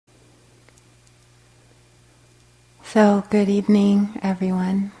So, good evening,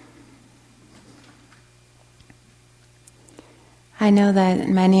 everyone. I know that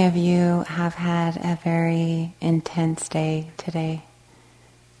many of you have had a very intense day today.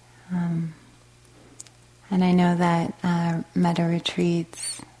 And I know that metta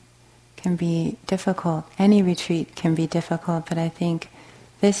retreats can be difficult. Any retreat can be difficult, but I think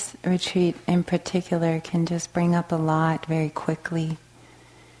this retreat in particular can just bring up a lot very quickly.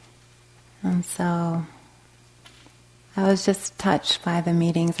 And so I was just touched by the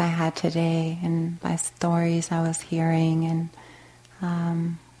meetings I had today and by stories I was hearing, and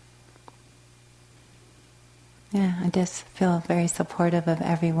I just feel very supportive of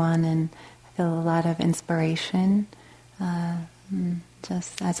everyone and I feel a lot of inspiration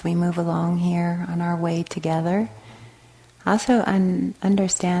just as we move along here on our way together. I also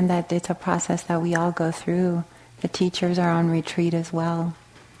understand that it's a process that we all go through. The teachers are on retreat as well,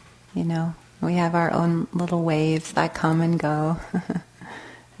 you know. We have our own little waves that come and go.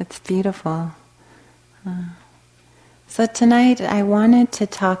 It's beautiful. So tonight I wanted to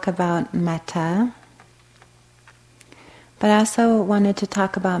talk about metta, but I also wanted to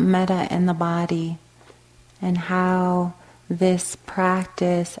talk about metta in the body and how this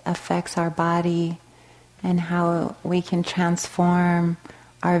practice affects our body and how we can transform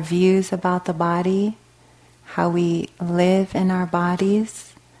our views about the body, how we live in our bodies,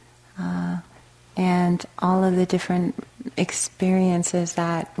 and all of the different experiences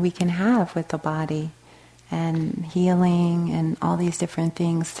that we can have with the body and healing and all these different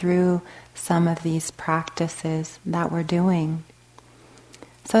things through some of these practices that we're doing.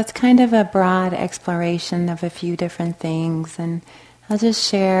 So it's kind of a broad exploration of a few different things, and I'll just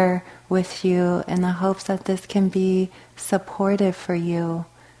share with you in the hopes that this can be supportive for you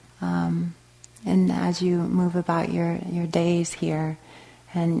and as you move about your days here.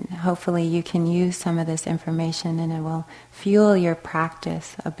 And hopefully you can use some of this information and it will fuel your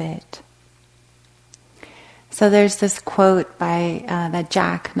practice a bit. So there's this quote by that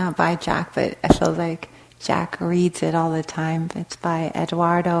Jack, not by Jack, but I feel like Jack reads it all the time. It's by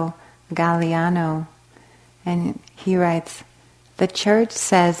Eduardo Galeano. And he writes, "The church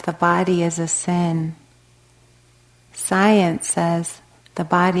says the body is a sin. Science says the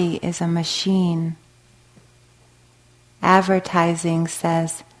body is a machine. Advertising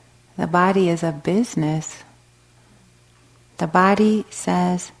says the body is a business. The body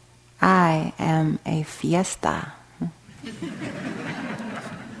says, I am a fiesta."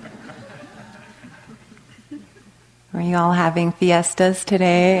 Are you all having fiestas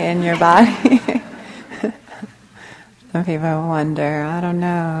today in your body? Some people wonder, I don't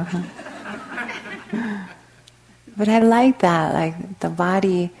know. But I like that, like the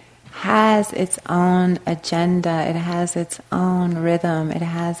body has its own agenda, it has its own rhythm, it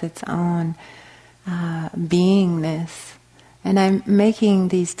has its own beingness. And I'm making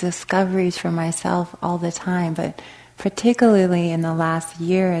these discoveries for myself all the time, but particularly in the last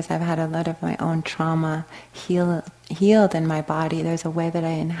year as I've had a lot of my own trauma healed in my body, there's a way that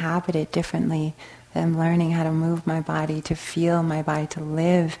I inhabit it differently. I'm learning how to move my body, to feel my body, to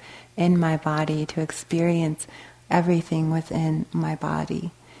live in my body, to experience everything within my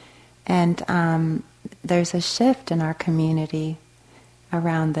body. And there's a shift in our community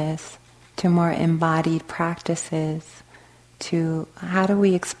around this to more embodied practices, to how do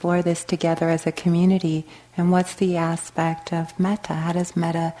we explore this together as a community, and what's the aspect of metta? How does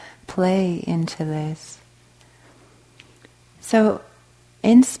metta play into this? So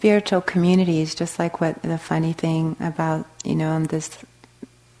in spiritual communities, just like what the funny thing about, in this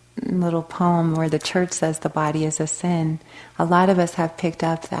little poem where the church says the body is a sin, a lot of us have picked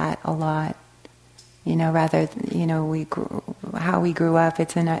up that a lot. How we grew up,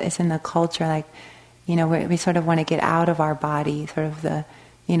 it's in the culture, like, we sort of want to get out of our body, sort of a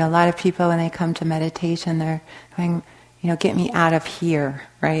lot of people when they come to meditation, they're going, get me out of here,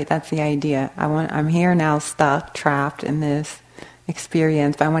 right? That's the idea. I'm here now, stuck, trapped in this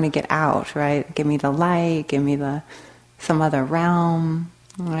experience, but I want to get out, right? Give me the light, give me some other realm,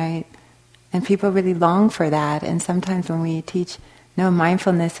 right? And people really long for that. And sometimes when we teach, no,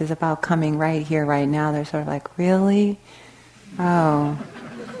 mindfulness is about coming right here, right now, they're sort of like, really? Oh,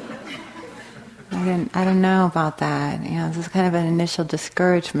 I don't know about that. This is kind of an initial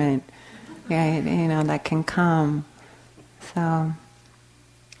discouragement, right? That can come. So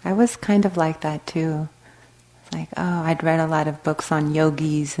I was kind of like that too. It's like, I'd read a lot of books on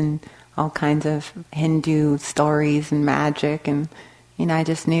yogis and all kinds of Hindu stories and magic, and I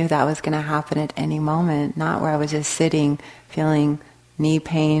just knew that was going to happen at any moment, not where I was just sitting feeling knee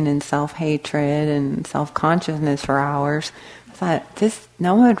pain and self-hatred and self-consciousness for hours. I thought,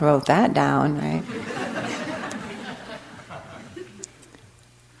 no one wrote that down, right?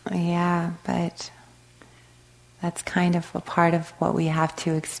 but that's kind of a part of what we have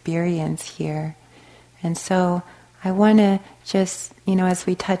to experience here. And so I want to just, as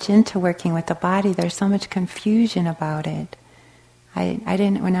we touch into working with the body, there's so much confusion about it. I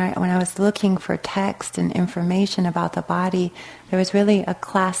didn't, when I was looking for text and information about the body, there was really a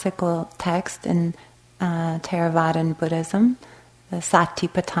classical text in Theravadan Buddhism, the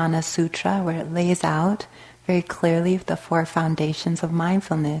Satipatthana Sutra, where it lays out very clearly the 4 foundations of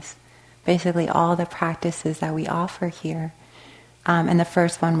mindfulness, basically all the practices that we offer here. And the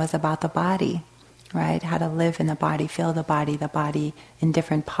first one was about the body, right? How to live in the body, feel the body in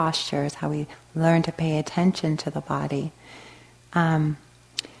different postures, how we learn to pay attention to the body. And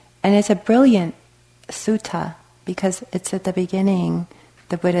it's a brilliant sutta because it's at the beginning,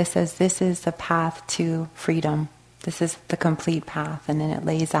 the Buddha says, this is the path to freedom. This is the complete path. And then it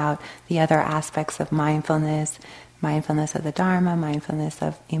lays out the other aspects of mindfulness, mindfulness of the Dharma, mindfulness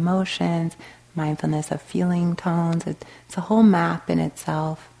of emotions, mindfulness of feeling tones. It's a whole map in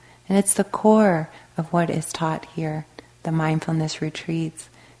itself. And it's the core of what is taught here, the mindfulness retreats.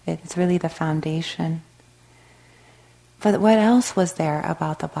 It's really the foundation. But what else was there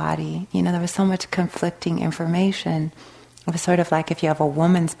about the body? There was so much conflicting information. It was sort of like if you have a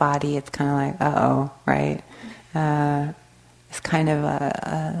woman's body, it's kind of like, uh-oh, right? It's kind of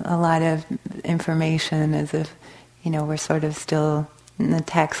a lot of information as if, we're sort of still in the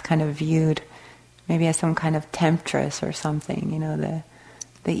text kind of viewed maybe as some kind of temptress or something,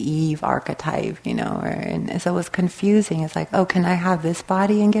 the Eve archetype, and so it was confusing. It's like, oh, can I have this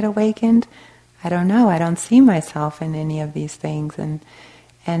body and get awakened? I don't know. I don't see myself in any of these things, and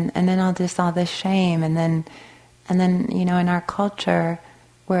then all this shame, and then in our culture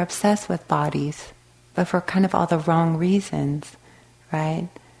we're obsessed with bodies, but for kind of all the wrong reasons, right?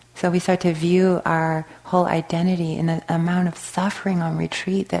 So we start to view our whole identity in the amount of suffering on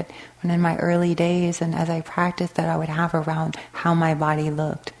retreat that when in my early days and as I practiced that I would have around how my body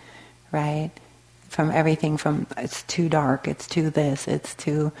looked, right? From everything from it's too dark, it's too this, it's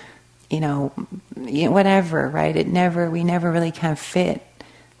too, whatever, right? We never really can fit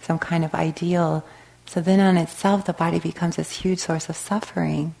some kind of ideal. So then on itself the body becomes this huge source of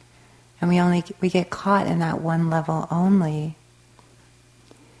suffering. And we get caught in that one level only.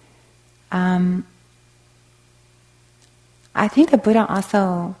 I think the Buddha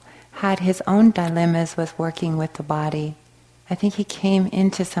also had his own dilemmas with working with the body. I think he came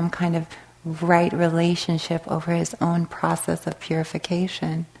into some kind of right relationship over his own process of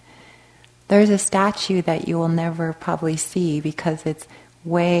purification. There's a statue that you will never probably see because it's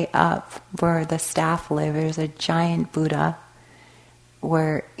way up where the staff live. There's a giant Buddha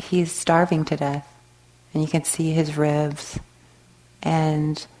where he's starving to death, and you can see his ribs,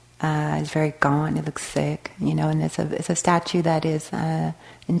 and he's very gaunt. He looks sick, And it's a statue that is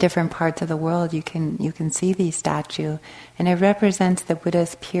in different parts of the world. You can see these statues, and it represents the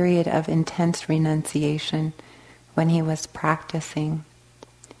Buddha's period of intense renunciation when he was practicing.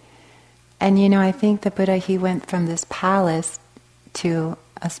 And I think the Buddha, he went from this palace to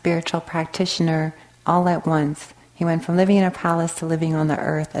a spiritual practitioner all at once. He went from living in a palace to living on the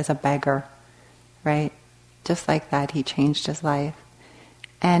earth as a beggar, right? Just like that, he changed his life.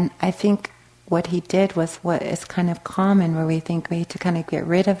 And I think what he did was what is kind of common, where we think we need to kind of get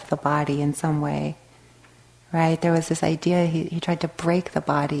rid of the body in some way, right? There was this idea, he tried to break the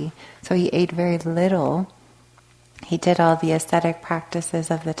body, so he ate very little. He did all the ascetic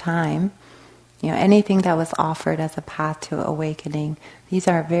practices of the time. Anything that was offered as a path to awakening. These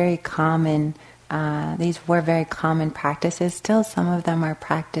are very common. These were very common practices. Still, some of them are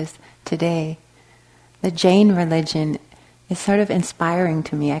practiced today. The Jain religion is sort of inspiring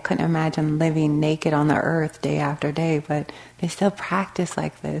to me. I couldn't imagine living naked on the earth day after day, but they still practice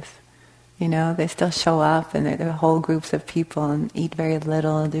like this. They still show up, and they're whole groups of people and eat very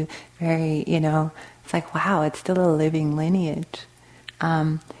little, do very, it's like, wow, it's still a living lineage.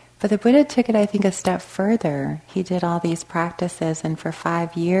 But the Buddha took it, I think, a step further. He did all these practices, and for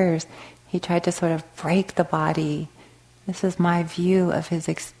 5 years, he tried to sort of break the body. This is my view of his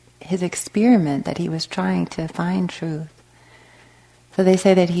experiment, that he was trying to find truth. So they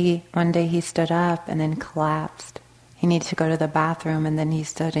say that one day he stood up and then collapsed. He needed to go to the bathroom, and then he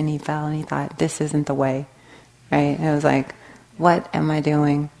stood and he fell, and he thought, this isn't the way, right? And it was like, what am I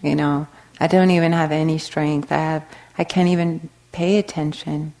doing? I don't even have any strength. I can't even pay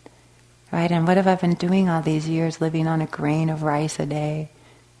attention, right? And what have I been doing all these years, living on a grain of rice a day,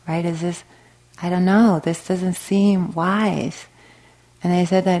 right? I don't know, this doesn't seem wise. And they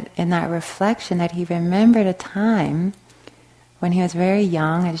said that in that reflection that he remembered a time when he was very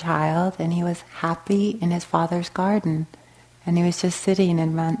young, a child, and he was happy in his father's garden, And he was just sitting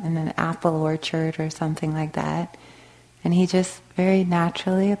in an apple orchard or something like that. And he just very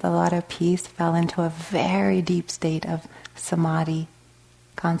naturally, with a lot of peace, fell into a very deep state of samadhi,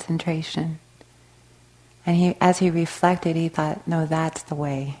 concentration. And as he reflected, he thought, no, that's the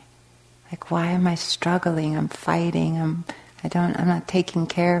way. Like, why am I struggling? I'm fighting. I'm not taking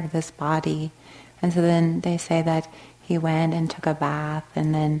care of this body. And so then they say that he went and took a bath,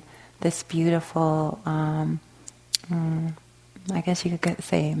 and then this beautiful, I guess you could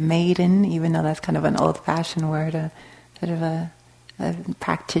say maiden, even though that's kind of an old-fashioned word, sort of a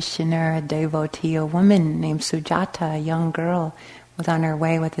practitioner, a devotee, a woman named Sujata, a young girl, was on her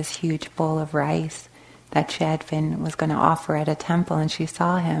way with this huge bowl of rice that she was going to offer at a temple, and she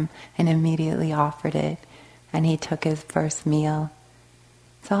saw him and immediately offered it, and he took his first meal.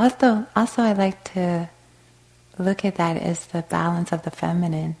 So also I like to look at that as the balance of the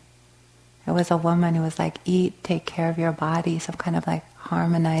feminine. It was a woman who was like, eat, take care of your body, some kind of like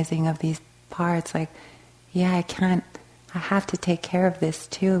harmonizing of these parts, like, yeah, I have to take care of this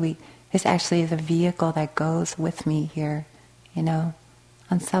too. This actually is a vehicle that goes with me here,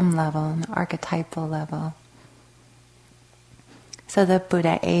 on some level, on the archetypal level. So the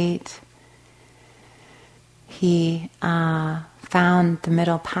Buddha ate. He found the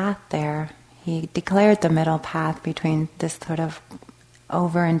middle path there. He declared the middle path between this sort of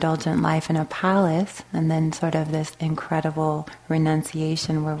overindulgent life in a palace and then sort of this incredible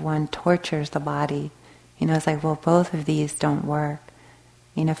renunciation where one tortures the body. It's like, well, both of these don't work.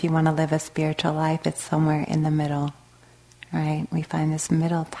 If you want to live a spiritual life, it's somewhere in the middle, right? We find this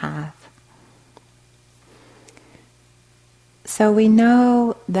middle path. So we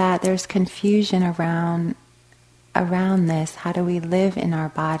know that there's confusion around this. How do we live in our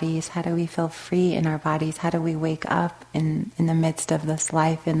bodies? How do we feel free in our bodies? How do we wake up in the midst of this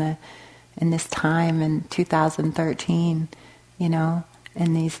life, in this time in 2013, in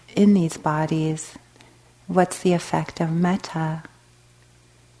these bodies? What's the effect of metta?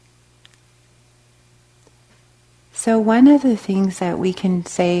 So one of the things that we can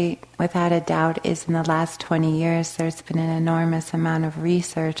say without a doubt is in the last 20 years there's been an enormous amount of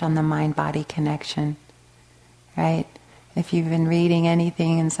research on the mind-body connection, right? If you've been reading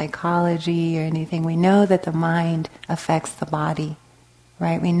anything in psychology or anything, we know that the mind affects the body,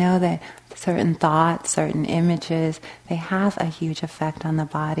 right? We know that certain thoughts, certain images, they have a huge effect on the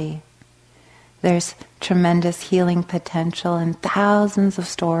body. There's tremendous healing potential and thousands of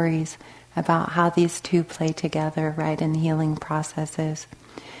stories about how these two play together, right, in healing processes.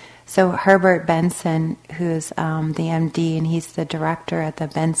 So Herbert Benson, who's the MD, and he's the director at the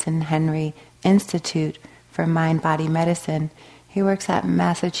Benson Henry Institute for Mind-Body Medicine, he works at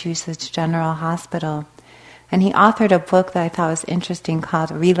Massachusetts General Hospital. And he authored a book that I thought was interesting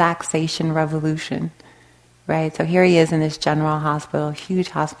called Relaxation Revolution. Right, so here he is in this general hospital, huge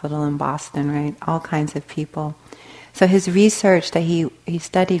hospital in Boston, right? All kinds of people. So his research that he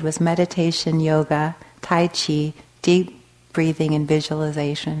studied was meditation, yoga, tai chi, deep breathing, and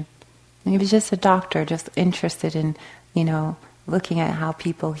visualization. And he was just a doctor, just interested in, looking at how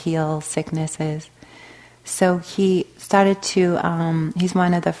people heal sicknesses. So he started to, he's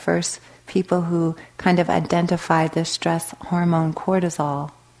one of the first people who kind of identified the stress hormone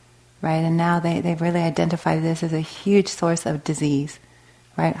cortisol. Right, and now they've really identified this as a huge source of disease,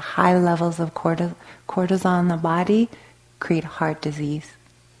 right? High levels of cortisol in the body create heart disease,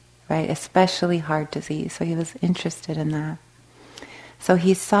 right? Especially heart disease. So he was interested in that. So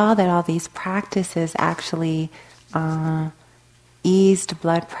he saw that all these practices actually eased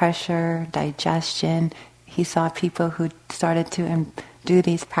blood pressure, digestion. He saw people who started to do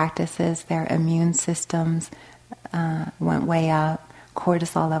these practices, their immune systems went way up.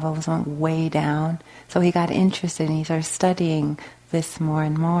 Cortisol levels went way down. So he got interested and he started studying this more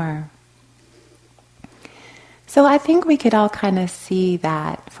and more. So I think we could all kind of see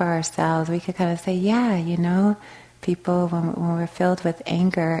that for ourselves. We could kind of say, yeah, people, when we're filled with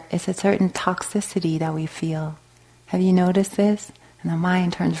anger, it's a certain toxicity that we feel. Have you noticed this? And the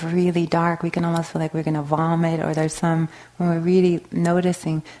mind turns really dark. We can almost feel like we're going to vomit, or when we're really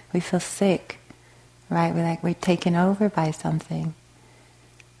noticing, we feel sick, right? We're taken over by something.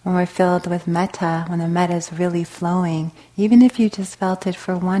 When we're filled with metta, when the metta is really flowing, even if you just felt it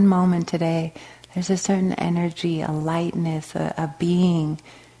for one moment today, there's a certain energy, a lightness, a being,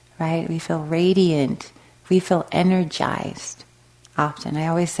 right? We feel radiant. We feel energized often. I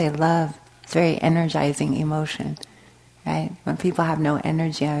always say love is a very energizing emotion, right? When people have no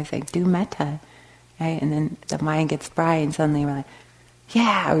energy, I always say, do metta, right? And then the mind gets bright and suddenly we're like,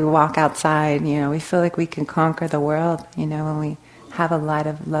 yeah, we walk outside, we feel like we can conquer the world, when we have a lot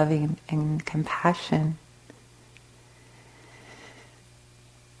of loving and compassion.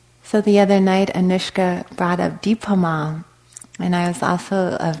 So the other night, Anushka brought up Deepama, and I was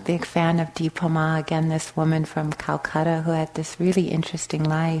also a big fan of Deepama, again, this woman from Calcutta who had this really interesting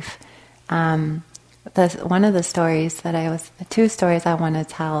life. One of the stories two stories I want to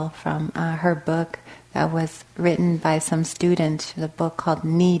tell from her book that was written by some students, the book called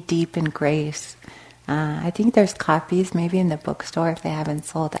Knee Deep in Grace. I think there's copies maybe in the bookstore if they haven't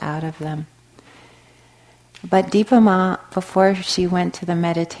sold out of them. But Deepama, before she went to the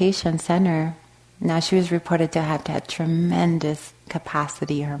meditation center, now she was reported to have had tremendous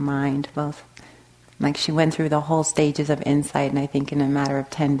capacity, her mind, both, like she went through the whole stages of insight, and I think in a matter of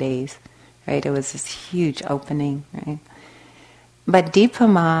 10 days, right? It was this huge opening, right? But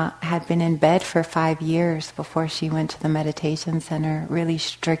Deepama had been in bed for 5 years before she went to the meditation center, really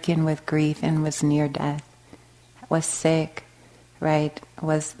stricken with grief and was near death, was sick, right?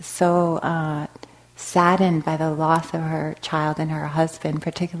 Was so saddened by the loss of her child and her husband,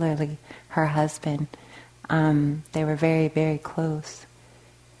 particularly her husband. They were very, very close.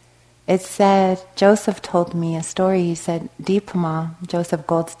 It said, Joseph told me a story. He said, Deepama, Joseph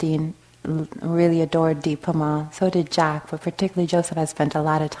Goldstein, really adored Deepama. So did Jack, but particularly Joseph has spent a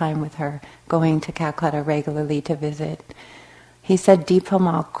lot of time with her, going to Calcutta regularly to visit. He said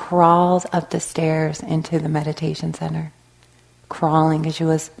Deepama crawled up the stairs into the meditation center, crawling because she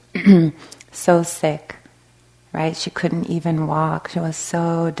was so sick, right? She couldn't even walk. She was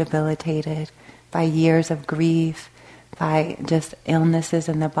so debilitated by years of grief, by just illnesses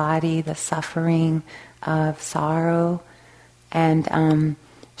in the body, the suffering of sorrow. And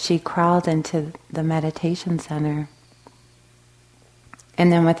she crawled into the meditation center.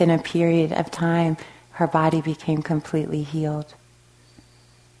 And then within a period of time, her body became completely healed.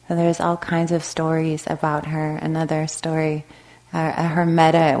 So there's all kinds of stories about her. Another story, her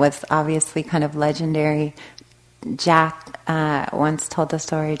metta was obviously kind of legendary. Jack once told the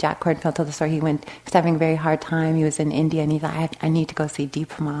story, Jack Cornfield told the story, he was having a very hard time. He was in India and he thought, I need to go see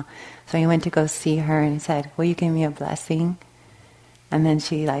Deepama. So he went to go see her and he said, will you give me a blessing? And then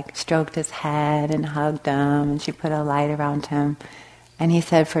she stroked his head and hugged him and she put a light around him. And he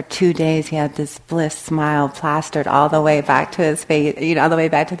said for 2 days he had this bliss smile plastered all the way back to his face, all the way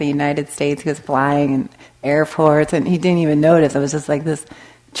back to the United States. He was flying in airports and he didn't even notice. It was just like this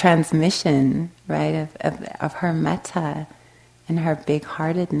transmission, right, of her metta and her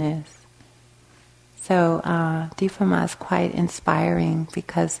big-heartedness. So Deepama is quite inspiring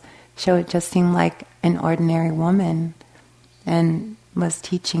because she just seemed like an ordinary woman and was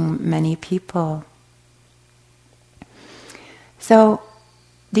teaching many people. So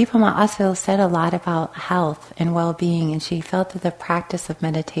Deepama also said a lot about health and well-being, and she felt that the practice of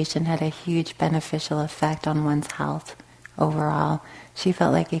meditation had a huge beneficial effect on one's health overall. She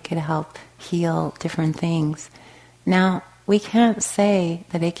felt like it could help heal different things. Now, we can't say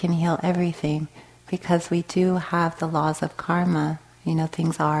that it can heal everything because we do have the laws of karma.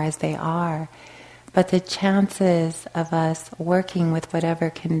 Things are as they are. But the chances of us working with whatever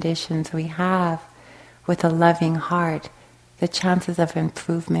conditions we have with a loving heart, the chances of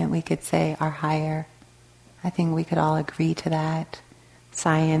improvement, we could say, are higher. I think we could all agree to that.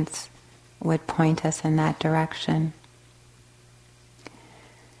 Science would point us in that direction.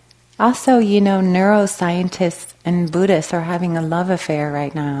 Also, neuroscientists and Buddhists are having a love affair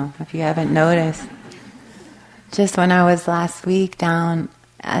right now, if you haven't noticed. Just when I was last week down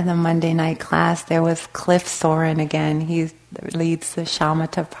at the Monday night class, there was Cliff Soren again. He leads the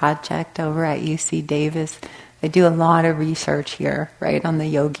Shamatha project over at UC Davis. They do a lot of research here, right, on the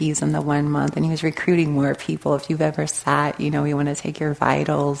yogis in the 1 month. And he was recruiting more people. If you've ever sat, we want to take your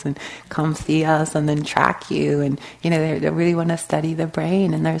vitals and come see us and then track you. And, they really want to study the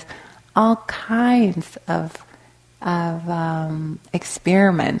brain. And there's all kinds of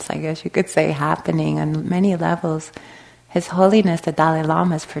experiments, I guess you could say, happening on many levels. His Holiness, the Dalai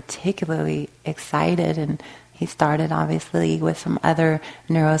Lama, is particularly excited, and he started obviously with some other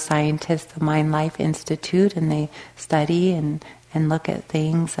neuroscientists, the Mind Life Institute, and they study and look at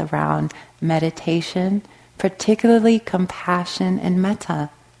things around meditation, particularly compassion and metta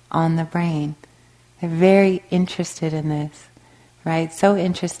on the brain. They're very interested in this, right? So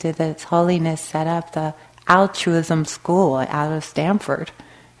interested that His Holiness set up the altruism school out of Stanford,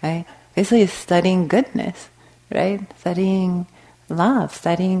 right? Basically studying goodness, right? Studying love,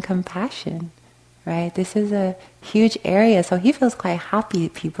 studying compassion, right? This is a huge area, so he feels quite happy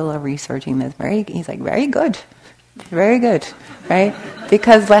people are researching this. He's like, very good, right?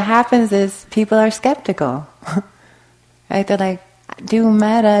 Because what happens is people are skeptical, right? They're like, do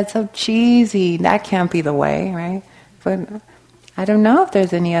metta, it's so cheesy, that can't be the way, right? But I don't know if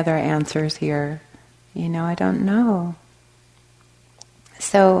there's any other answers here. I don't know.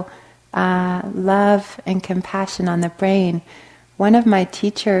 So love and compassion on the brain. One of my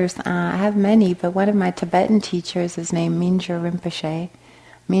teachers, I have many, but one of my Tibetan teachers is named Mingyur Rinpoche.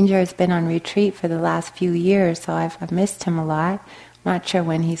 Mingyur has been on retreat for the last few years, so I've missed him a lot. I'm not sure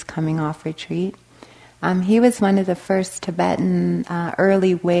when he's coming off retreat. He was one of the first Tibetan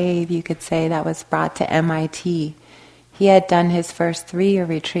early wave, you could say, that was brought to MIT. He had done his first 3-year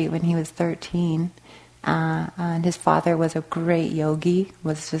retreat when he was 13. And his father was a great yogi,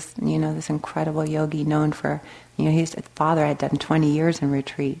 was just, this incredible yogi known for, his father had done 20 years in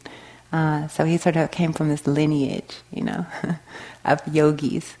retreat. So he sort of came from this lineage, of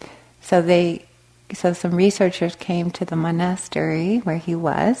yogis. So some researchers came to the monastery where he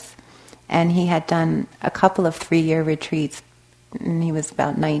was, and he had done a couple of 3-year retreats, and he was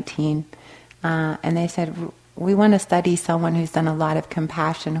about 19. And they said, we want to study someone who's done a lot of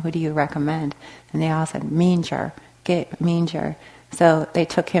compassion. Who do you recommend? And they all said, Mingyur, get Mingyur. So they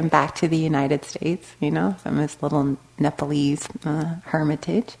took him back to the United States, from his little Nepalese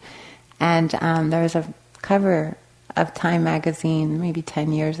hermitage. And there was a cover of Time magazine maybe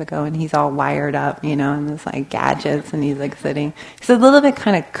 10 years ago, and he's all wired up, and there's like gadgets, and he's like sitting. He's a little bit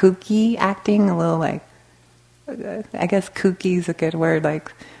kind of kooky acting, a little like, I guess kooky is a good word, like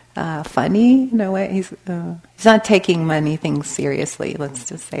funny in a way. He's not taking many things seriously, let's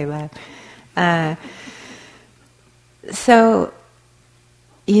just say that. So,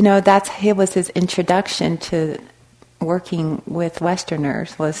 it was his introduction to working with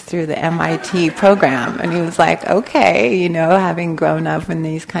Westerners, was through the MIT program. And he was like, okay, having grown up in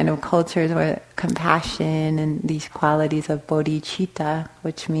these kind of cultures where compassion and these qualities of bodhicitta,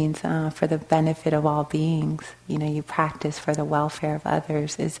 which means for the benefit of all beings, you practice for the welfare of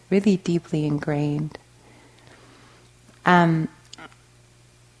others, is really deeply ingrained.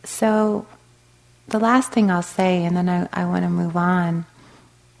 So the last thing I'll say, and then I want to move on,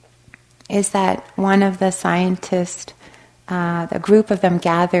 is that one of the scientists, a group of them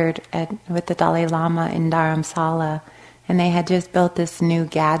gathered with the Dalai Lama in Dharamsala, and they had just built this new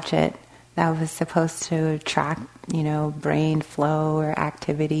gadget that was supposed to track, brain flow or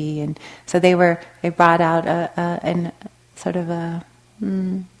activity, and so they brought out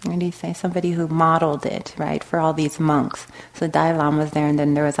somebody who modeled it, right, for all these monks. So the Dalai Lama was there, and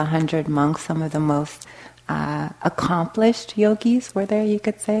then there was 100 monks, some of the most accomplished yogis were there, you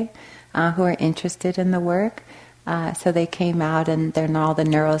could say, who are interested in the work. So they came out, and then all the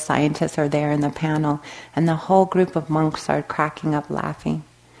neuroscientists are there in the panel, and the whole group of monks started cracking up laughing.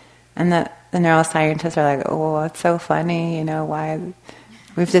 And the neuroscientists are like, oh, it's so funny, why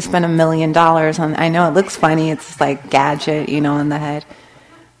we've just spent $1 million on, I know it looks funny, it's like gadget, in the head.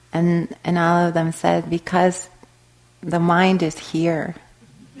 And all of them said, because the mind is here.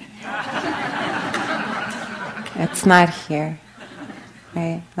 It's not here.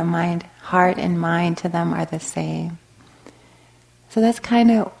 Right? The mind, heart and mind to them are the same. So that's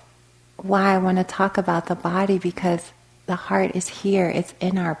kind of why I want to talk about the body, because the heart is here, it's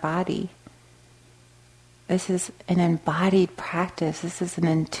in our body. This is an embodied practice, this is an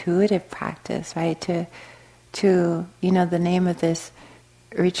intuitive practice, right? To the name of this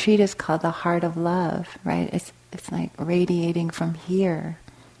retreat is called the Heart of Love, right? It's like radiating from here.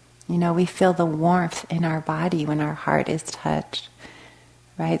 We feel the warmth in our body when our heart is touched.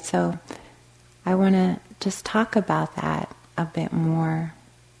 Right, so I want to just talk about that a bit more.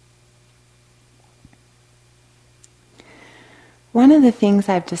 One of the things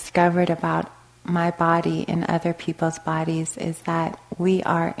I've discovered about my body and other people's bodies is that we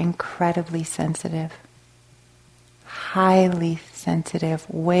are incredibly sensitive, highly sensitive,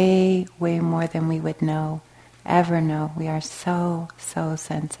 way, way more than we would ever know. We are so, so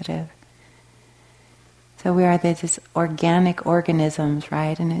sensitive. So we are these organic organisms,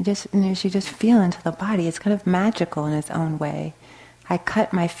 right? And as you just feel into the body, it's kind of magical in its own way. I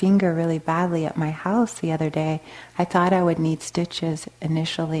cut my finger really badly at my house the other day. I thought I would need stitches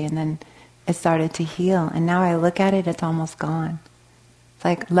initially, and then it started to heal. And now I look at it, it's almost gone. It's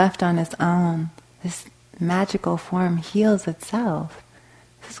like left on its own. This magical form heals itself.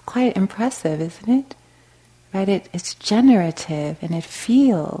 This is quite impressive, isn't it? Right? It's generative, and it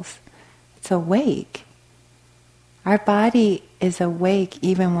feels. It's awake. Our body is awake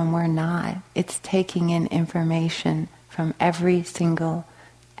even when we're not. It's taking in information from every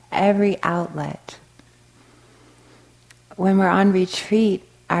outlet. When we're on retreat,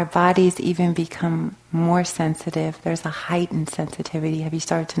 our bodies even become more sensitive. There's a heightened sensitivity. Have you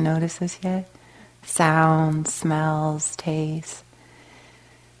started to notice this yet? Sounds, smells, tastes.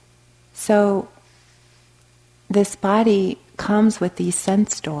 So this body comes with these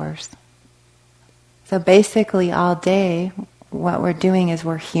sense doors. So basically all day what we're doing is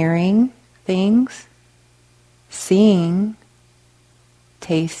we're hearing things, seeing,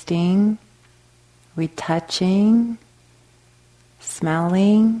 tasting, we're touching,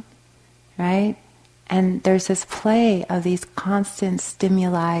 smelling, right? And there's this play of these constant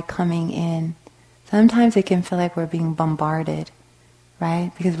stimuli coming in. Sometimes it can feel like we're being bombarded,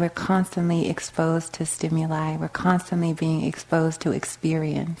 right? Because we're constantly exposed to stimuli. We're constantly being exposed to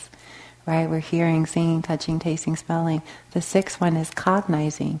experience, right? We're hearing, seeing, touching, tasting, smelling. The sixth one is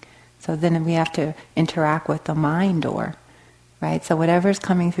cognizing. So then we have to interact with the mind door, right? So whatever's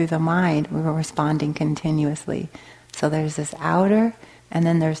coming through the mind, we're responding continuously. So there's this outer, and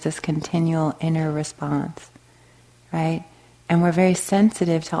then there's this continual inner response, right? And we're very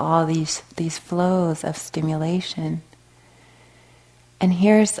sensitive to all these flows of stimulation. And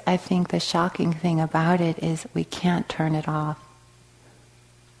here's, I think, the shocking thing about it is we can't turn it off.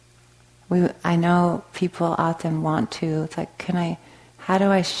 I know people often want to. It's like, how do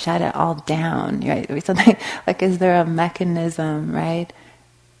I shut it all down? Right? Something like, is there a mechanism, right?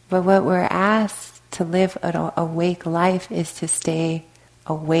 But what we're asked to live an awake life is to stay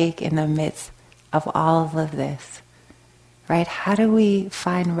awake in the midst of all of this, right? How do we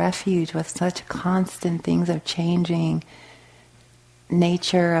find refuge with such constant things of changing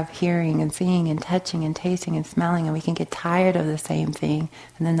nature of hearing and seeing and touching and tasting and smelling, and we can get tired of the same thing,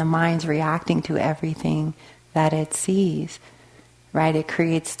 and then the mind's reacting to everything that it sees, right? It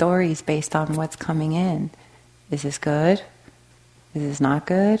creates stories based on what's coming in. Is this good? Is this not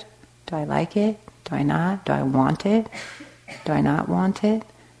good? Do I like it? Do I not? Do I want it? Do I not want it?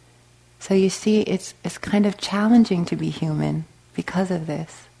 So you see, it's kind of challenging to be human because of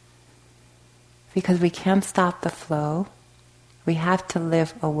this. Because we can't stop the flow. We have to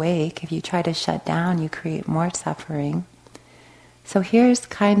live awake. If you try to shut down, you create more suffering. So here's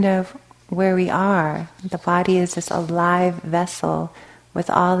kind of where we are. The body is this alive vessel with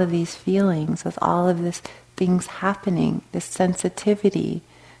all of these feelings, with all of these things happening, this sensitivity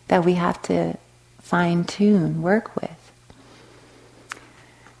that we have to fine-tune, work with.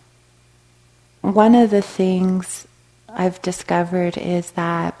 One of the things I've discovered is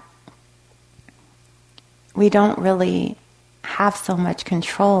that we don't really have so much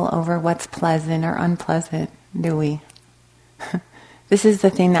control over what's pleasant or unpleasant, do we? This is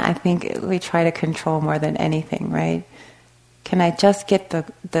the thing that I think we try to control more than anything, right? Can I just get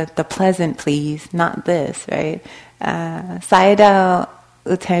the pleasant, please, not this, right? Sayadaw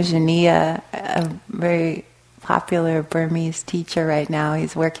U Tejaniya, a very popular Burmese teacher right now,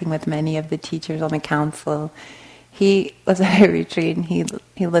 he's working with many of the teachers on the council. He was at a retreat and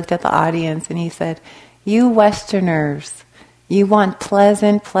he looked at the audience and he said, "You Westerners, you want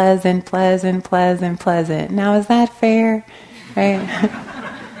pleasant, pleasant, pleasant, pleasant, pleasant. Now is that fair?" Right?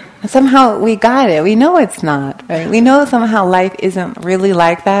 Somehow we got it. We know it's not, right? We know somehow life isn't really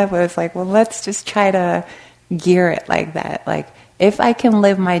like that, but it's like, well, let's just try to gear it like that. Like, if I can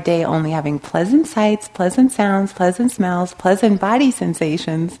live my day only having pleasant sights, pleasant sounds, pleasant smells, pleasant body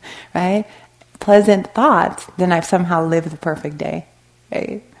sensations, right? Pleasant thoughts, then I've somehow lived the perfect day,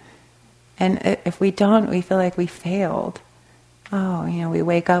 right? And if we don't, we feel like we failed. Oh, we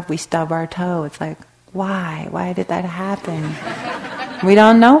wake up, we stub our toe. It's like, why? Why did that happen? We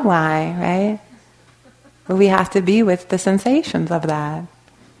don't know why, right? But we have to be with the sensations of that.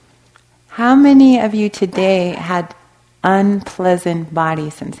 How many of you today had unpleasant body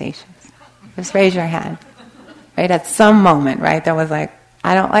sensations? Just raise your hand. Right? At some moment, right? That was like,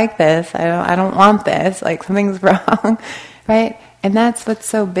 I don't like this. I don't want this. Like, something's wrong, right? And that's what's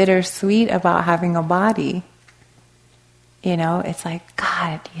so bittersweet about having a body. It's like,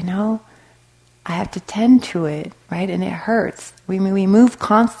 God, I have to tend to it, right? And it hurts. We move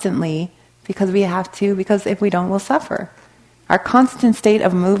constantly because we have to, because if we don't, we'll suffer. Our constant state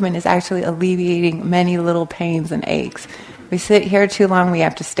of movement is actually alleviating many little pains and aches. We sit here too long, we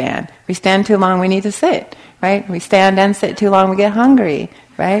have to stand. We stand too long, we need to sit, right? We stand and sit too long, we get hungry,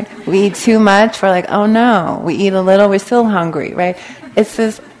 right? We eat too much, we're like, oh no. We eat a little, we're still hungry, right? It's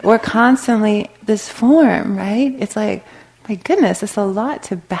this, we're constantly this form, right? It's like, my goodness, it's a lot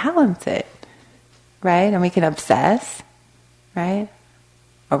to balance it, right? And we can obsess, right?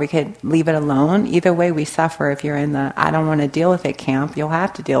 Or we could leave it alone. Either way, we suffer. If you're in the I don't want to deal with it camp, you'll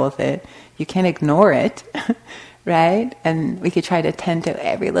have to deal with it. You can't ignore it, right? And we could try to tend to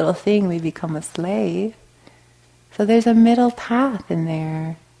every little thing. We become a slave. So there's a middle path in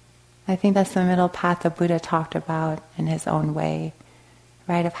there. I think that's the middle path the Buddha talked about in his own way,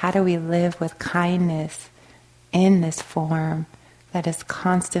 right? Of how do we live with kindness in this form that is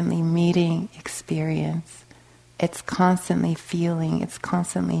constantly meeting experience, it's constantly feeling, it's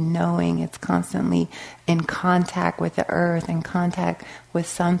constantly knowing, it's constantly in contact with the earth, in contact with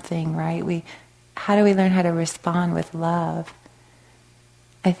something, right? How do we learn how to respond with love?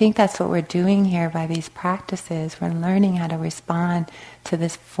 I think that's what we're doing here by these practices. We're learning how to respond to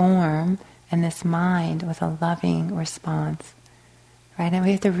this form and this mind with a loving response, right? And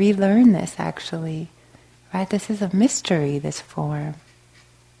we have to relearn this, actually, right? This is a mystery, this form.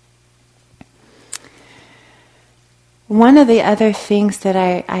 One of the other things that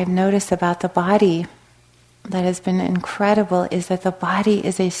I've noticed about the body that has been incredible is that the body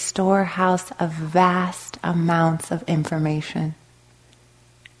is a storehouse of vast amounts of information.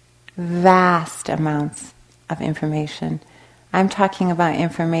 Vast amounts of information. I'm talking about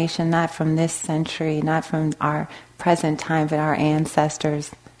information not from this century, not from our present time, but our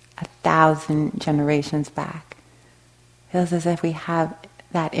ancestors 1,000 generations back. It feels as if we have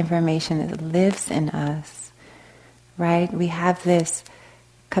that information that lives in us. Right? We have this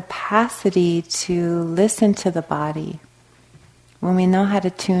capacity to listen to the body. When we know how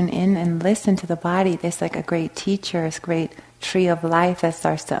to tune in and listen to the body, there's like a great teacher, this great tree of life that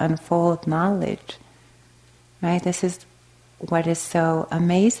starts to unfold knowledge. Right? This is what is so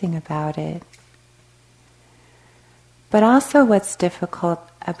amazing about it. But also what's difficult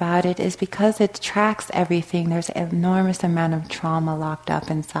about it is because it tracks everything, there's an enormous amount of trauma locked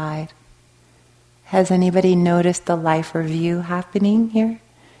up inside. Has anybody noticed the life review happening here?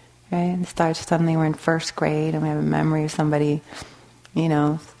 Right? It starts suddenly, we're in first grade and we have a memory of somebody,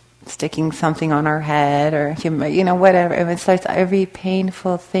 sticking something on our head or, whatever. And it starts every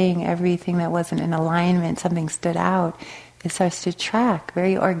painful thing, everything that wasn't in alignment, something stood out. It starts to track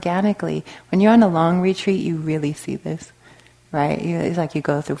very organically. When you're on a long retreat, you really see this. Right? It's like you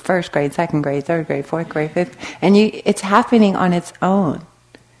go through first grade, second grade, third grade, fourth grade, fifth, and it's happening on its own.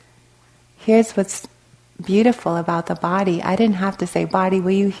 Here's what's beautiful about the body. I didn't have to say, body,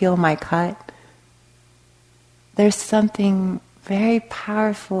 will you heal my cut? There's something very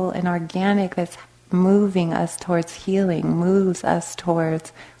powerful and organic that's moving us towards healing, moves us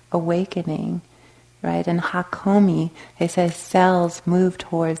towards awakening, right? In Hakomi, it says cells move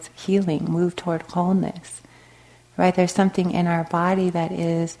towards healing, move toward wholeness, right? There's something in our body that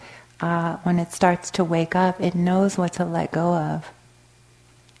is, when it starts to wake up, it knows what to let go of.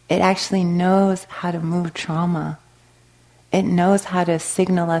 It actually knows how to move trauma. It knows how to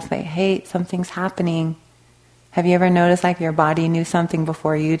signal us like, hey, something's happening. Have you ever noticed like your body knew something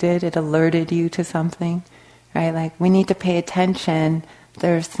before you did? It alerted you to something, right? Like, we need to pay attention.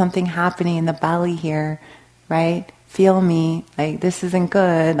 There's something happening in the belly here, right? Feel me. Like, this isn't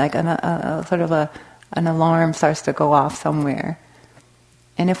good. Like an alarm starts to go off somewhere.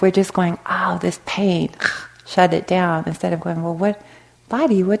 And if we're just going, oh, this pain, shut it down, instead of going, well,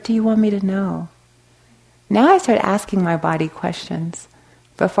 body, what do you want me to know? Now I start asking my body questions.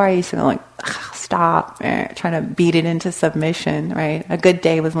 Before I used to go like, stop, trying to beat it into submission, right? A good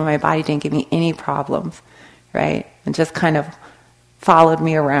day was when my body didn't give me any problems, right? And just kind of followed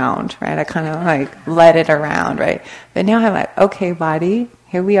me around, right? I kind of like led it around, right? But now I'm like, okay, body,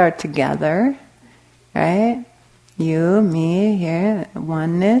 here we are together, right? You, me, here,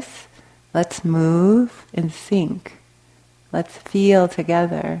 oneness. Let's move and sync. Let's feel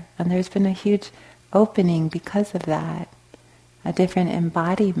together. And there's been a huge opening because of that. A different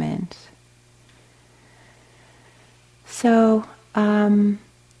embodiment. So,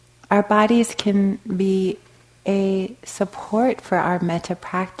 our bodies can be a support for our metta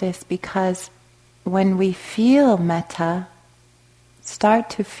practice because when we feel metta,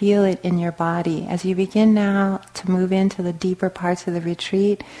 start to feel it in your body. As you begin now to move into the deeper parts of the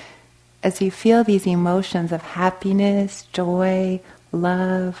retreat, as you feel these emotions of happiness, joy,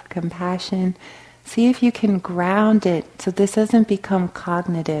 love, compassion, see if you can ground it so this doesn't become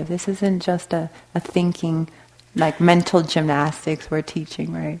cognitive. This isn't just a thinking, like mental gymnastics we're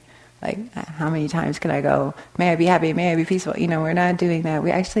teaching, right? Like, how many times can I go, may I be happy, may I be peaceful? We're not doing that.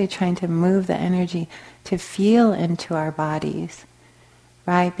 We're actually trying to move the energy to feel into our bodies,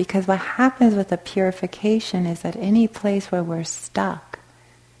 right? Because what happens with the purification is that any place where we're stuck,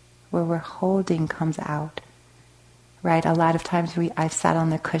 where we're holding, comes out, right? A lot of times I've sat on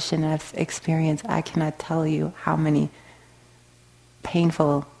the cushion and I've experienced, I cannot tell you how many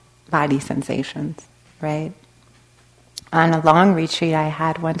painful body sensations, right? On a long retreat I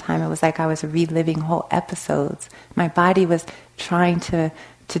had one time, it was like I was reliving whole episodes. My body was trying to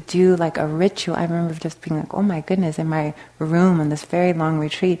do like a ritual. I remember just being like, oh my goodness, in my room on this very long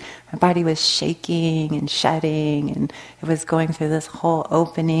retreat, my body was shaking and shedding, and it was going through this whole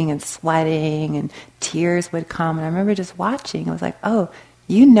opening and sweating, and tears would come. And I remember just watching. It was like, oh,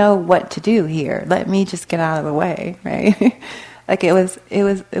 you know what to do here. Let me just get out of the way, right? Like it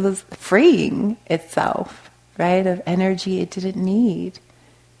was freeing itself, right, of energy it didn't need.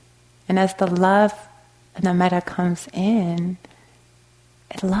 And as the love and the metta comes in,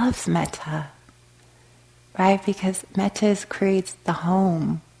 it loves metta, right? Because metta creates the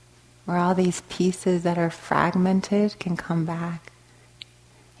home where all these pieces that are fragmented can come back.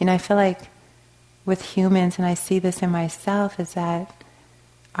 I feel like with humans, and I see this in myself, is that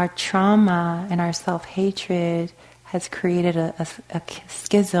our trauma and our self-hatred has created a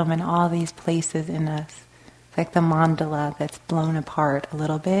schism in all these places in us. It's like the mandala that's blown apart a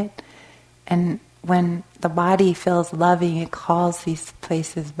little bit. And when the body feels loving, it calls these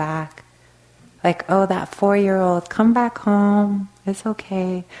places back. Like, oh, that 4-year-old, come back home, it's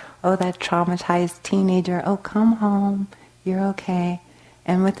okay. Oh, that traumatized teenager, oh, come home, you're okay.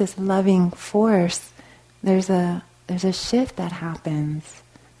 And with this loving force, there's a shift that happens,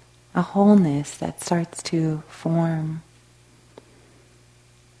 a wholeness that starts to form.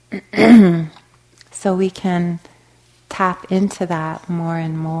 So we can tap into that more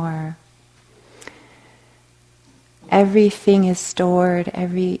and more. Everything is stored,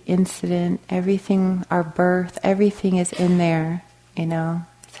 every incident, everything, our birth, everything is in there,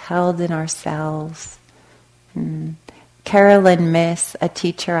 It's held in our cells. Carolyn Miss, a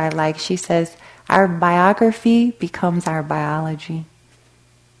teacher I like, she says, our biography becomes our biology.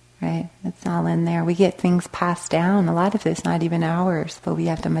 Right? It's all in there. We get things passed down. A lot of it's not even ours, but we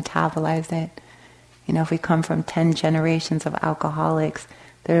have to metabolize it. If we come from 10 generations of alcoholics,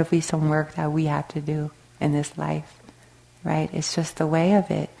 there will be some work that we have to do in this life. Right? It's just the way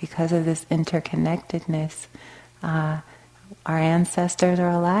of it. Because of this interconnectedness, our ancestors are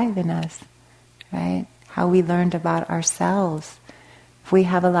alive in us. Right? How we learned about ourselves. If we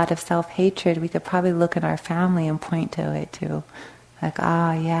have a lot of self-hatred, we could probably look at our family and point to it too. Like,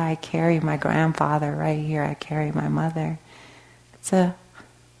 yeah, I carry my grandfather right here. I carry my mother. It's a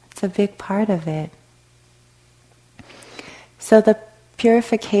big part of it. So the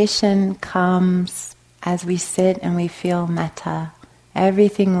purification comes as we sit and we feel metta.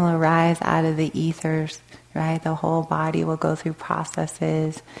 Everything will arise out of the ethers, right? The whole body will go through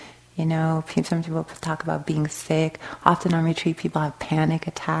processes. Some people talk about being sick. Often on retreat, people have panic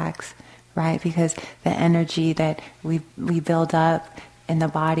attacks, right? Because the energy that we build up in the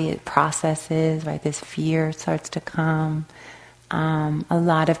body, it processes, right? This fear starts to come. A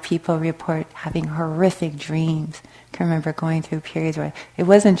lot of people report having horrific dreams. I can remember going through periods where it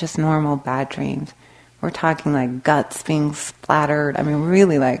wasn't just normal bad dreams. We're talking like guts being splattered. I mean,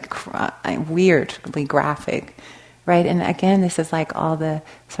 really like weirdly graphic, right? And again, this is like all the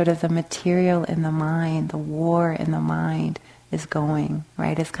sort of the material in the mind, the war in the mind is going,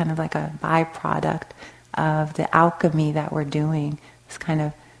 right? It's kind of like a byproduct of the alchemy that we're doing. It's kind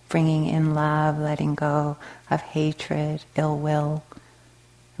of bringing in love, letting go of hatred, ill will,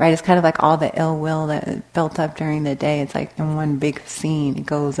 right? It's kind of like all the ill will that built up during the day. It's like in one big scene, it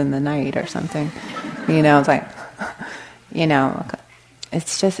goes in the night or something. It's like,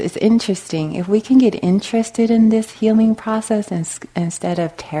 it's interesting. If we can get interested in this healing process instead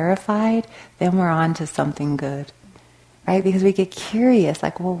of terrified, then we're on to something good. Right? Because we get curious,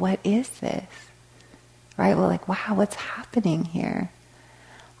 like, well, what is this? Right? We're like, wow, what's happening here?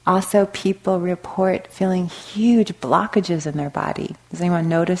 Also, people report feeling huge blockages in their body. Does anyone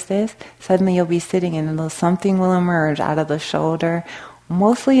notice this? Suddenly you'll be sitting and something will emerge out of the shoulder.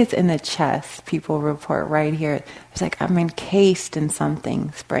 Mostly it's in the chest. People report right here. It's like, I'm encased in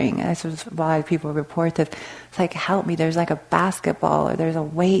something spraying. That's why people report this. It's like, help me, there's like a basketball or there's a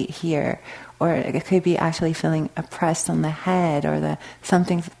weight here. Or it could be actually feeling oppressed on the head or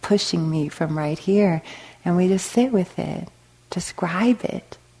something's pushing me from right here. And we just sit with it, describe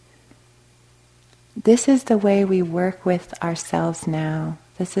it. This is the way we work with ourselves now.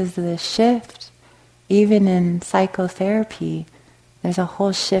 This is the shift. Even in psychotherapy, there's a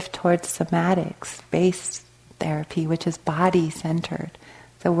whole shift towards somatics-based therapy, which is body-centered.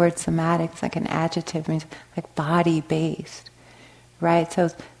 The word somatic is like an adjective, means like body-based. Right?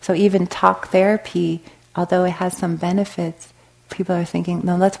 So even talk therapy, although it has some benefits, people are thinking,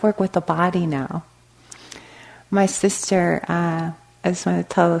 no, let's work with the body now. My sister, I just want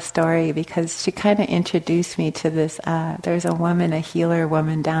to tell a story because she kind of introduced me to this. There's a woman, a healer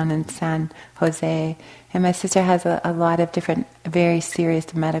woman down in San Jose, and my sister has a lot of different, very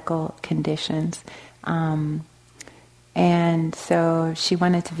serious medical conditions. And so she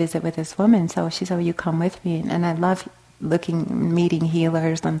wanted to visit with this woman, so she said, will you come with me? And I love meeting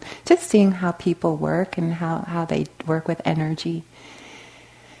healers and just seeing how people work and how they work with energy.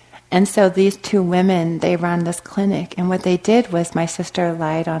 And so these two women, they run this clinic, and what they did was my sister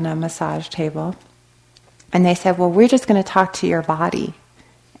lied on a massage table, and they said, well, we're just going to talk to your body,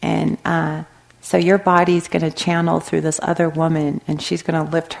 and so your body's going to channel through this other woman, and she's going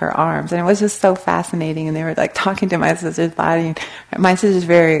to lift her arms. And it was just so fascinating, and they were like talking to my sister's body, and my sister's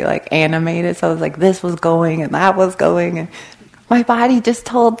very like animated, so it was like this was going and that was going, and my body just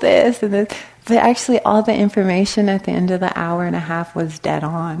told this and this. But actually all the information at the end of the hour and a half was dead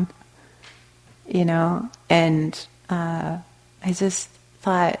on. And I just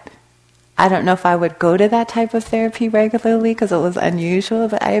thought, I don't know if I would go to that type of therapy regularly because it was unusual,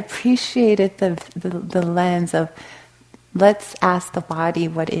 but I appreciated the lens of, let's ask the body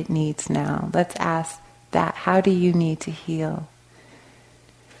what it needs now. Let's ask that, how do you need to heal?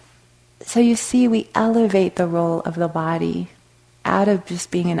 So you see, we elevate the role of the body out of just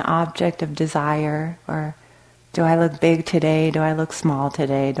being an object of desire, or do I look big today? Do I look small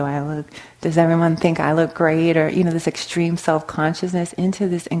today? Does everyone think I look great? Or, this extreme self-consciousness, into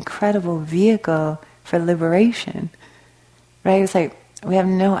this incredible vehicle for liberation, right? It's like, we have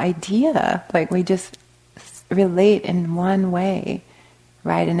no idea. Like, we just relate in one way,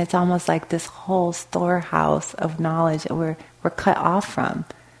 right? And it's almost like this whole storehouse of knowledge that we're cut off from,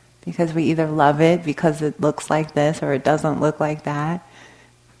 because we either love it because it looks like this or it doesn't look like that.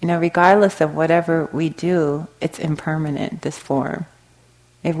 Regardless of whatever we do, it's impermanent, this form.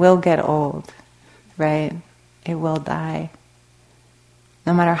 It will get old, right? It will die.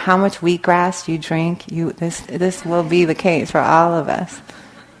 No matter how much wheatgrass you drink, this will be the case for all of us.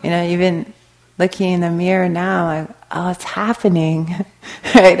 Even looking in the mirror now, like, oh, it's happening.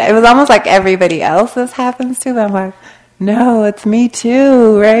 Right? It was almost like everybody else this happens to, but I'm like, no, it's me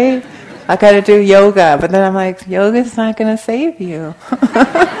too, right? I got to do yoga, but then I'm like, yoga's not going to save you.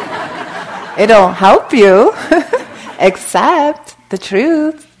 It'll help you, accept the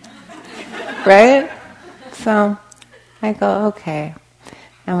truth, right? So I go, okay.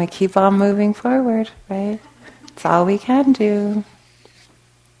 And we keep on moving forward, right? It's all we can do.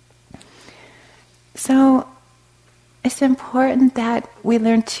 So it's important that we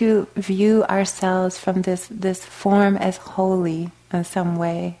learn to view ourselves from this form as holy in some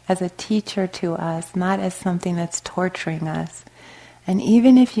way, as a teacher to us, not as something that's torturing us. And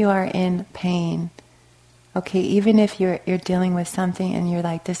even if you are in pain, okay, even if you're dealing with something and you're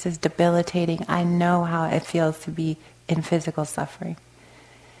like, this is debilitating, I know how it feels to be in physical suffering.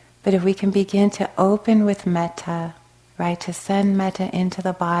 But if we can begin to open with metta, right, to send metta into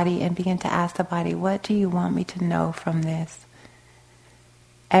the body and begin to ask the body, what do you want me to know from this?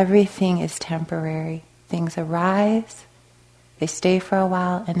 Everything is temporary. Things arise, they stay for a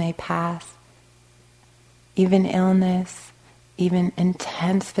while, and they pass. Even illness, even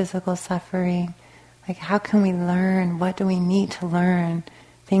intense physical suffering. Like, how can we learn? What do we need to learn?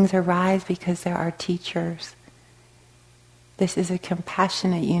 Things arise because there are teachers. This is a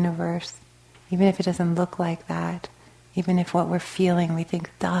compassionate universe, even if it doesn't look like that. Even if what we're feeling, we think,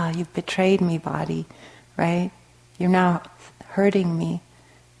 duh, you've betrayed me, body, right? You're now hurting me.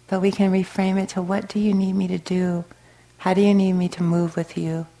 But we can reframe it to, what do you need me to do? How do you need me to move with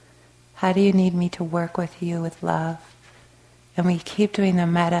you? How do you need me to work with you with love? And we keep doing the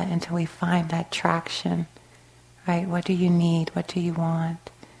metta until we find that traction, right? What do you need? What do you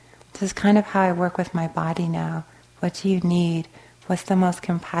want? This is kind of how I work with my body now. What do you need? What's the most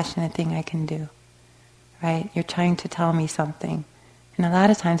compassionate thing I can do? Right? You're trying to tell me something. And a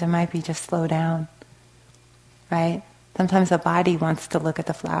lot of times it might be just slow down, right? Sometimes the body wants to look at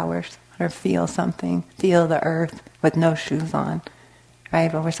the flowers or feel something, feel the earth with no shoes on,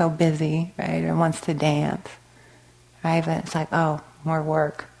 right? But we're so busy, right? Or wants to dance, right? But it's like, oh, more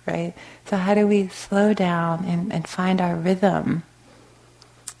work, right? So how do we slow down and find our rhythm?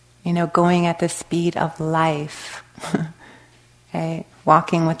 Going at the speed of life, right?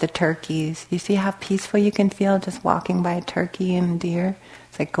 Walking with the turkeys. You see how peaceful you can feel just walking by a turkey and deer?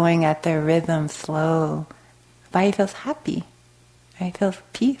 It's like going at their rhythm, slow. The body feels happy, right? Feels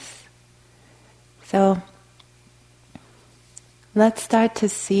peace. So let's start to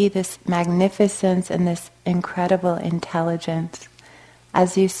see this magnificence and this incredible intelligence.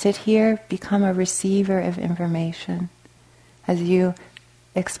 As you sit here, become a receiver of information. As you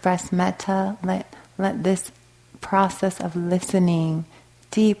express metta, let this process of listening,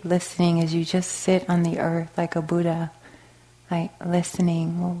 deep listening, as you just sit on the earth like a Buddha, like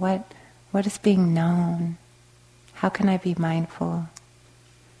listening. Well, what is being known? How can I be mindful?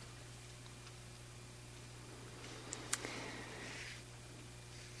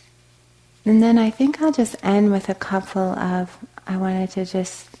 And then I think I'll just end with a couple of, I wanted to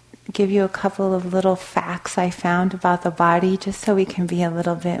just give you a couple of little facts I found about the body, just so we can be a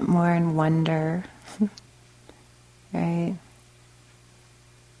little bit more in wonder. Right?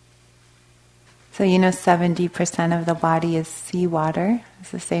 So 70% of the body is seawater.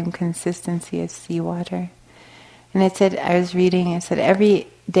 It's the same consistency as seawater. And it said, I was reading, it said every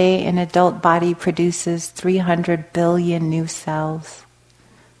day an adult body produces 300 billion new cells.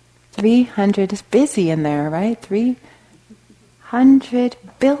 300 is busy in there, right? 300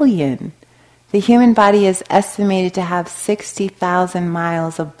 billion. The human body is estimated to have 60,000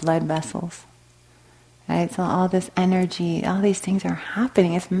 miles of blood vessels. Right? So all this energy, all these things are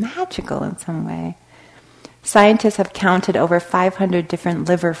happening. It's magical in some way. Scientists have counted over 500 different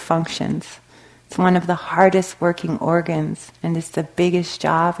liver functions. It's one of the hardest working organs, and it's the biggest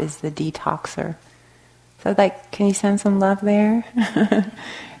job is the detoxer. So can you send some love there?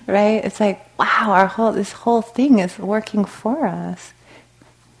 Right? It's wow, this whole thing is working for us.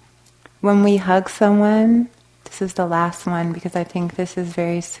 When we hug someone, this is the last one because I think this is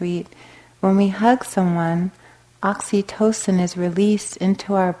very sweet. When we hug someone, oxytocin is released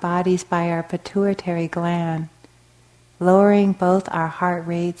into our bodies by our pituitary gland, lowering both our heart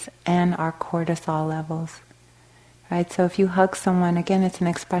rates and our cortisol levels. Right? So if you hug someone, again, it's an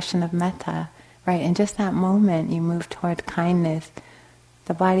expression of metta. Right? In just that moment, you move toward kindness.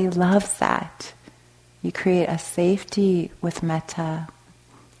 The body loves that. You create a safety with metta.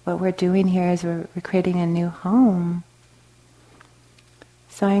 What we're doing here is we're creating a new home.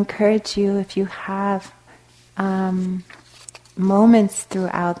 So I encourage you, if you have moments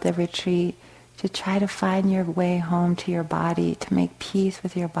throughout the retreat, to try to find your way home to your body, to make peace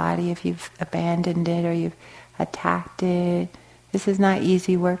with your body if you've abandoned it or you've attacked it. This is not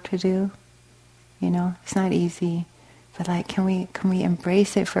easy work to do. It's not easy. But can we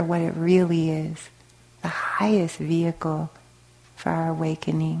embrace it for what it really is? The highest vehicle for our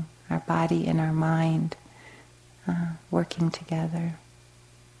awakening, our body and our mind working together.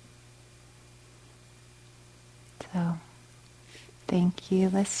 So, thank you.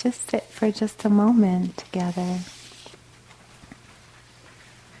 Let's just sit for just a moment together.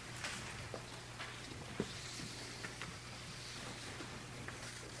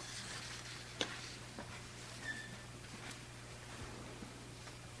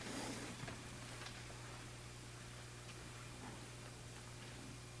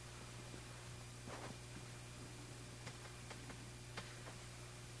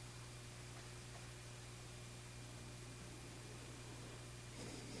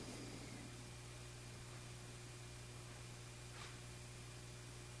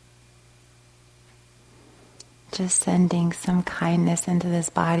 Just sending some kindness into this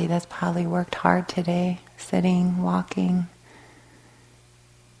body that's probably worked hard today, sitting, walking.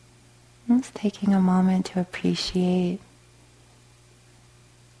 Just taking a moment to appreciate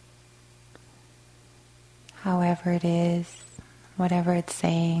however it is, whatever it's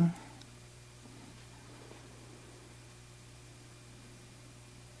saying.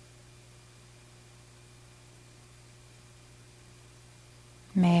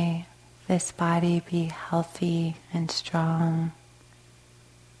 May this body be healthy and strong.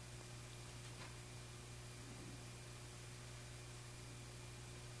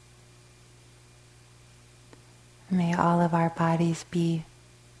 May all of our bodies be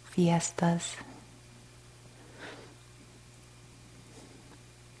fiestas.